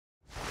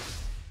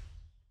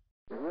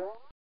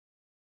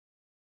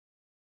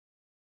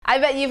I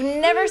bet you've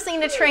never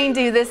seen a train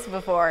do this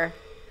before.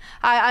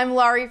 Hi, I'm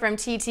Laurie from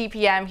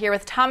TTPM here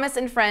with Thomas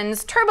and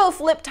Friends Turbo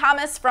Flip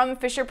Thomas from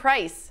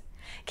Fisher-Price.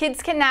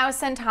 Kids can now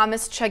send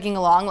Thomas chugging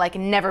along like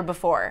never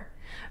before.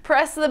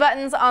 Press the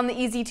buttons on the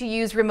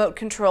easy-to-use remote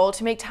control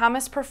to make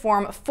Thomas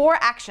perform 4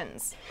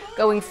 actions: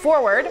 going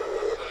forward,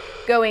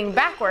 going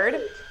backward,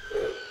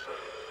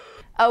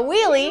 a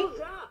wheelie,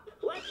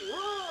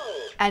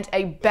 and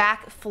a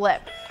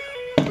backflip.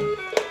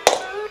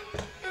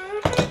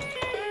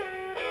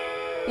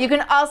 You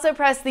can also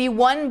press the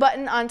 1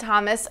 button on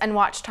Thomas and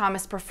watch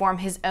Thomas perform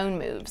his own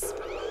moves.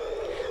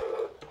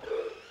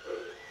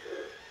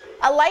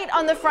 A light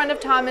on the front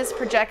of Thomas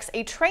projects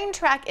a train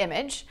track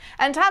image,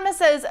 and Thomas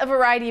says a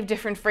variety of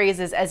different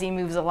phrases as he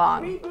moves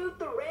along. Reboot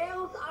the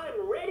rails,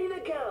 I'm ready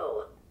to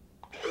go.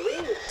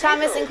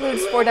 Thomas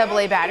includes 4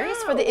 AA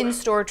batteries for the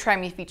in-store Try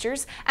Me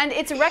features, and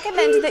it's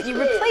recommended that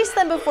you replace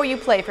them before you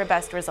play for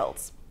best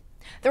results.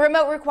 The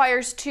remote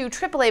requires 2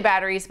 AAA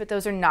batteries, but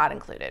those are not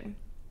included.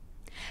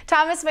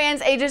 Thomas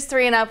fans ages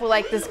 3 and up will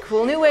like this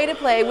cool new way to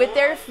play with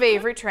their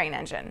favorite train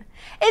engine.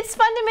 It's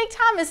fun to make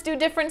Thomas do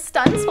different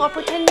stunts while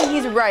pretending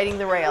he's riding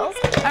the rails,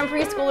 and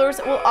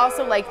preschoolers will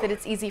also like that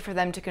it's easy for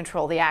them to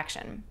control the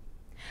action.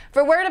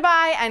 For where to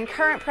buy and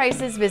current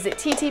prices, visit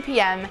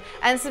TTPM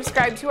and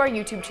subscribe to our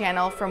YouTube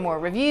channel for more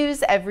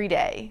reviews every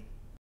day.